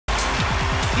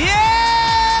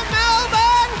Yeah,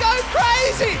 Melbourne, go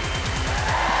crazy!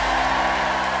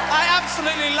 I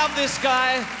absolutely love this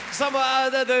guy.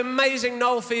 The amazing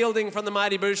Noel Fielding from The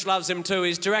Mighty Boosh loves him too.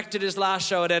 He's directed his last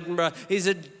show at Edinburgh. He's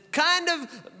a kind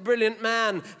of brilliant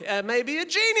man, maybe a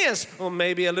genius, or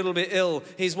maybe a little bit ill.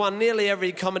 He's won nearly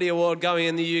every comedy award going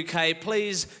in the UK.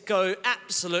 Please go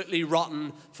absolutely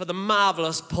rotten for the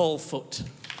marvellous Paul Foot.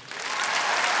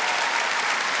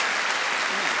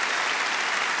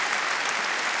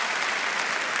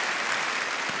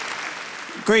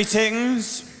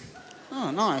 Greetings.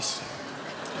 Oh, nice.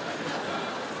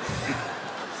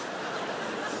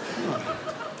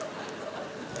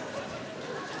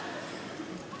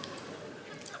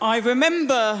 I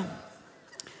remember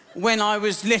when I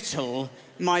was little,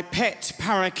 my pet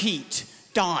parakeet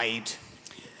died,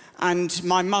 and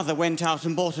my mother went out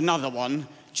and bought another one,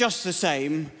 just the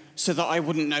same, so that I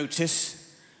wouldn't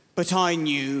notice, but I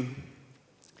knew,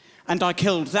 and I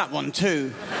killed that one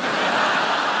too.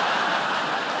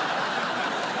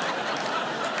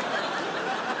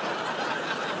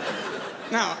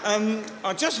 Now,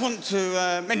 I just want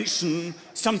to mention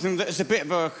something that is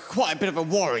quite a bit of a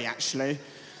worry, actually.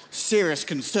 Serious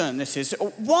concern, this is.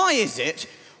 Why is it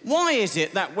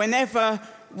that whenever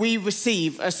we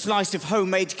receive a slice of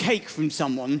homemade cake from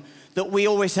someone, that we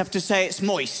always have to say it's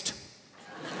moist?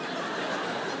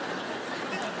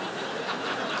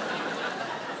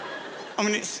 I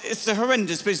mean, it's a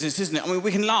horrendous business, isn't it? I mean,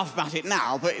 we can laugh about it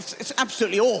now, but it's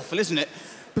absolutely awful, isn't it?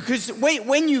 Because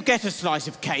when you get a slice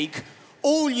of cake,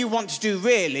 all you want to do,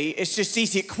 really, is just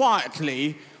eat it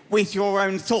quietly with your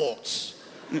own thoughts.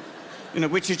 You know,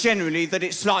 which are generally that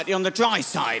it's slightly on the dry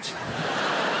side.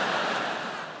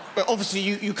 But obviously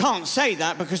you can't say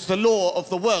that because the law of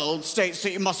the world states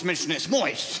that you must mention it's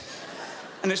moist.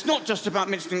 And it's not just about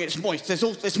mentioning it's moist,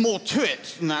 there's more to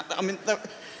it than that. I mean,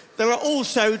 there are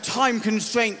also time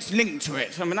constraints linked to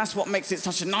it. I mean, that's what makes it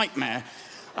such a nightmare.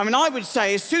 I mean, I would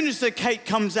say as soon as the cake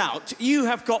comes out, you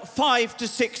have got 5 to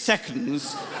 6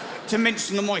 seconds to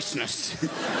mention the moistness.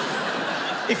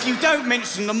 If you don't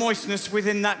mention the moistness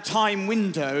within that time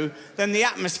window, then the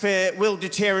atmosphere will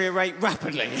deteriorate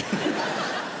rapidly.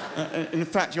 In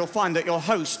fact, you'll find that your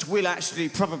host will actually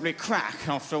probably crack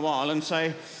after a while and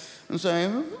say, is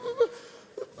the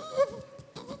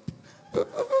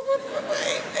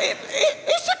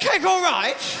cake all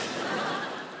right?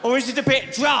 Or is it a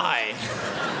bit dry?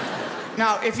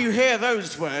 Now, if you hear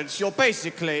those words, you're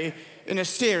basically in a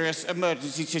serious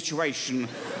emergency situation.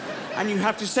 And you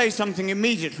have to say something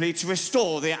immediately to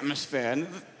restore the atmosphere. And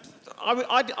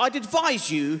I'd advise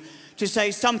you to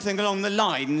say something along the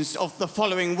lines of the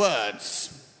following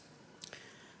words.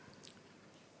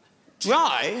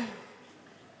 Dry?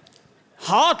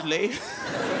 Hardly.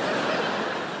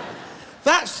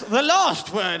 That's the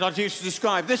last word I'd use to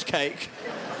describe this cake.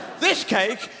 This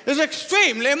cake is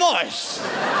extremely moist.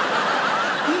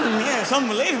 Yes,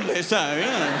 unbelievably so,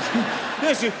 yes.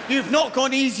 Yes, you've not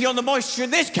gone easy on the moisture in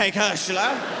this cake,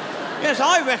 Ursula. Yes,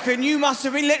 I reckon you must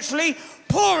have been literally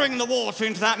pouring the water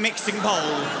into that mixing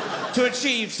bowl to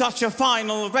achieve such a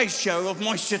final ratio of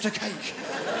moisture to cake.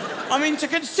 I mean, to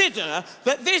consider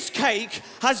that this cake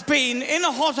has been in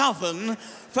a hot oven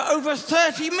for over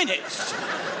 30 minutes,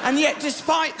 and yet,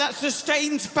 despite that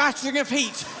sustained battering of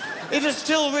heat, it has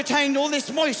still retained all this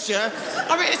moisture.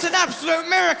 I mean, it's an absolute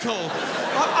miracle.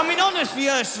 I mean, honestly,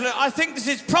 Ursula, I think this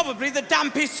is probably the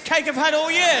dampest cake I've had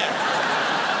all year.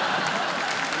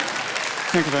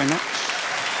 Thank you very much.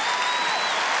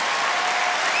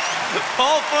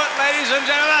 Paul Foot, ladies and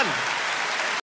gentlemen.